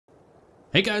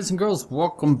Hey guys and girls,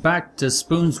 welcome back to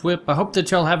Spoon's Whip. I hope that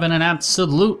y'all having an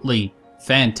absolutely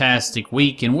fantastic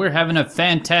week and we're having a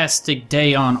fantastic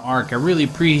day on Ark. I really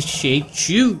appreciate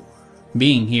you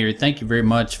being here. Thank you very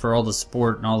much for all the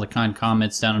support and all the kind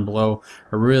comments down below.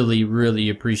 I really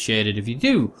appreciate it. If you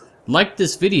do like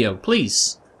this video,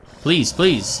 please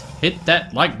hit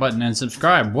that like button and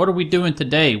subscribe. What are we doing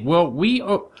today? Well, we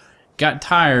got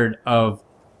tired of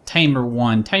Tamer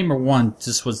 1. Tamer 1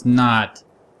 just was not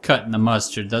cutting the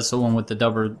mustard. That's the one with the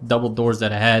double doors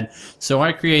that I had. So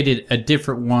I created a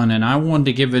different one and I wanted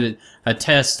to give it a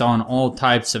test on all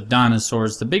types of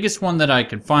dinosaurs. The biggest one that I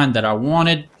could find that I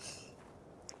wanted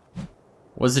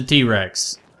was a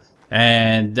T-Rex.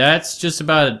 And that's just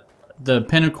about the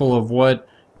pinnacle of what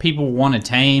people want to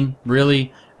tame,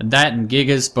 really. That and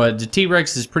Gigas, but the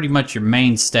T-Rex is pretty much your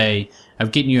mainstay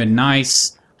of getting you a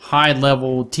nice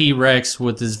high-level T-Rex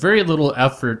with as very little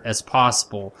effort as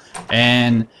possible.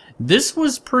 And this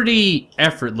was pretty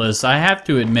effortless, I have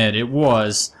to admit. It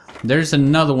was. There's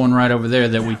another one right over there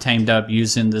that we tamed up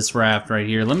using this raft right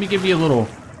here. Let me give you a little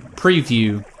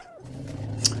preview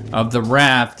of the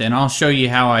raft, and I'll show you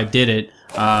how I did it.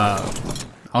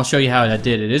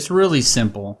 It's really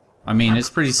simple. I mean,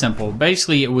 it's pretty simple.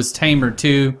 Basically, it was Tamer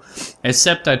 2,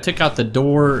 except I took out the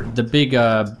door, the big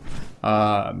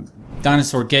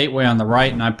dinosaur gateway on the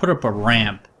right, and I put up a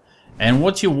ramp. And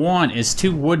what you want is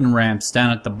 2 wooden ramps down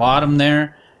at the bottom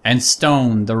there, and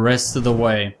stone the rest of the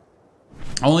way.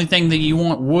 Only thing that you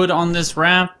want wood on this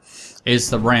raft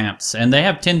is the ramps, and they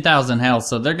have 10,000 health,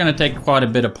 so they're going to take quite a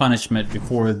bit of punishment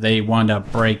before they wind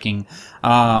up breaking.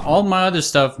 All my other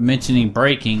stuff mentioning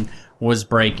breaking was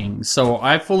breaking, so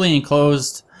I fully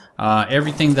enclosed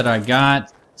everything that I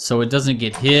got so it doesn't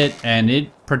get hit, and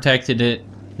it protected it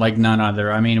like none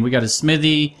other. I mean, we got a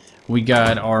smithy, we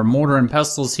got our mortar and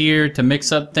pestles here to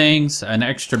mix up things, an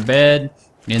extra bed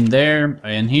in there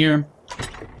and here,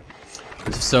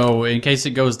 so in case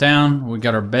it goes down, we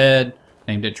got our bed,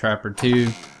 named it Trapper 2,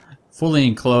 fully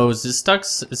enclosed. It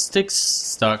sticks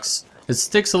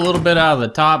a little bit out of the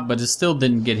top, but it still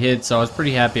didn't get hit, so I was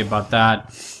pretty happy about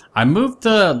that. I moved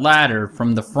the ladder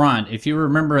from the front. If you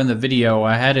remember in the video,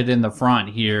 I had it in the front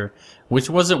here, which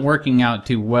wasn't working out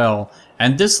too well.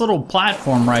 And this little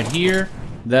platform right here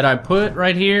that I put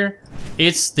right here,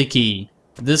 it's the key.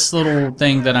 This little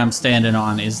thing that I'm standing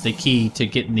on is the key to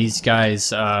getting these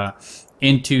guys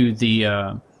into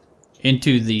the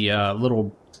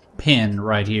little pin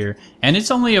right here. And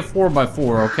it's only a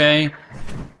 4x4, okay?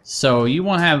 So you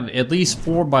want to have at least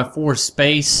 4x4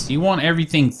 space. You want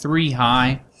everything 3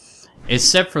 high,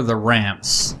 except for the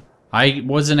ramps. I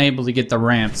wasn't able to get the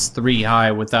ramps 3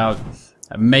 high without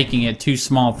making it too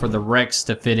small for the Rex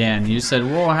to fit in. You said,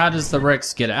 well, how does the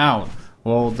Rex get out?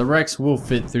 Well, the Rex will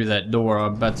fit through that door.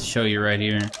 I'm about to show you right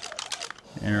here.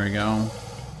 There we go.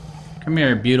 Come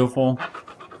here, beautiful.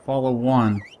 Follow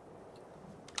 1.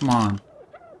 Come on.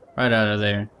 Right out of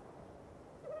there.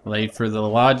 Wait for the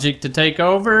logic to take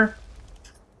over.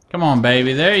 Come on,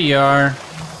 baby. There you are.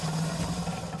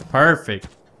 Perfect.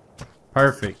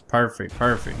 Perfect.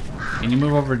 Can you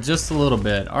move over just a little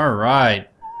bit? Alright.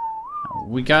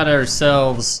 We got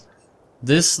ourselves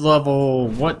this level.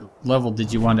 What level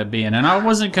did you want to be in? And I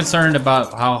wasn't concerned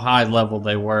about how high level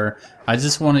they were. I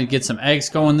just wanted to get some eggs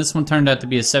going. This one turned out to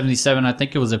be a 77. I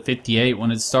think it was a 58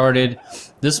 when it started.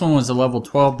 This one was a level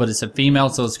 12, but it's a female,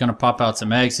 so it's going to pop out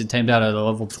some eggs. It tamed out at a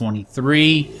level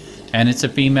 23, and it's a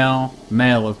female,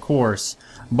 male, of course.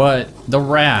 But the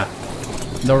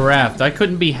raft, I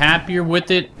couldn't be happier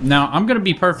with it. Now, I'm going to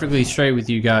be perfectly straight with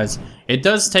you guys. It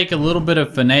does take a little bit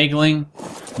of finagling,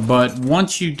 but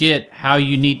once you get how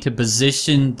you need to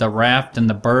position the raft and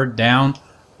the bird down,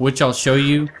 which I'll show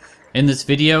you in this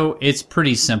video, it's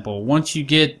pretty simple. Once you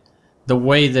get the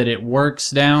way that it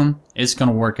works down, it's going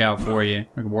to work out for you.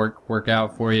 Work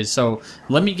out for you. So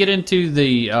let me get into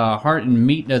the heart and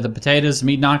meat of the potatoes,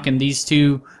 me knocking these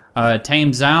 2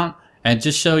 tames out, and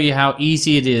just show you how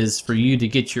easy it is for you to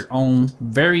get your own,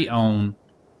 very own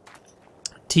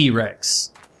T-Rex.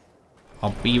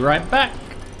 I'll be right back.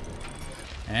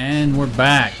 And we're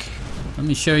back. Let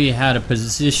me show you how to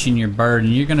position your bird,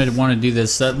 and you're going to want to do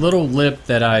this. That little lip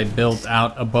that I built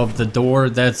out above the door,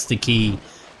 that's the key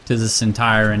to this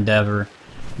entire endeavor.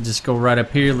 Just go right up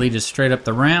here, lead us straight up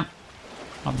the ramp.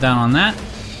 Hop down on that.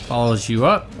 Follows you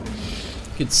up.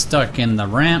 Get stuck in the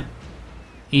ramp.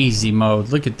 Easy mode.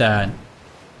 Look at that.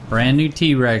 Brand new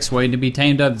T-Rex waiting to be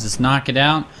tamed up. Just knock it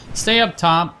out. Stay up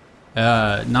top,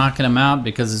 knocking them out,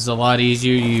 because it's a lot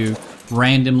easier. You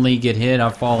randomly get hit. I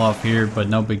fall off here, but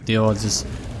no big deal. I just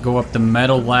go up the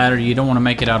metal ladder. You don't want to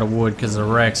make it out of wood because the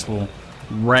Rex will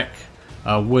wreck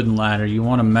a wooden ladder. You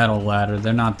want a metal ladder.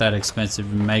 They're not that expensive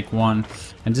to make one.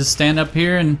 And just stand up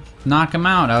here and knock them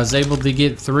out. I was able to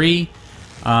get 3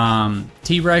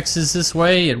 T-Rexes this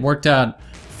way. It worked out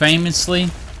famously,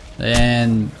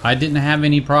 and I didn't have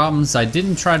any problems. I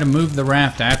didn't try to move the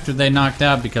raft after they knocked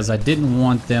out because I didn't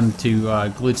want them to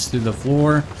glitch through the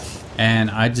floor, and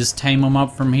I just tame them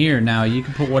up from here. Now you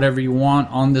can put whatever you want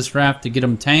on this raft to get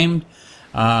them tamed,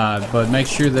 but make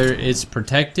sure it's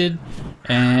protected.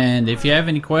 And if you have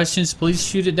any questions, please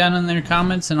shoot it down in their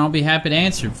comments and I'll be happy to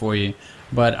answer it for you.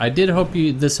 But I did hope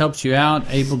this helps you out,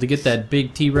 able to get that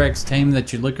big T-Rex tame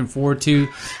that you're looking forward to.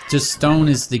 Just stone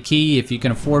is the key. If you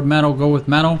can afford metal, go with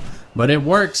metal, but it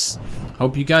works.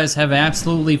 Hope you guys have an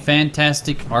absolutely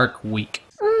fantastic Ark week.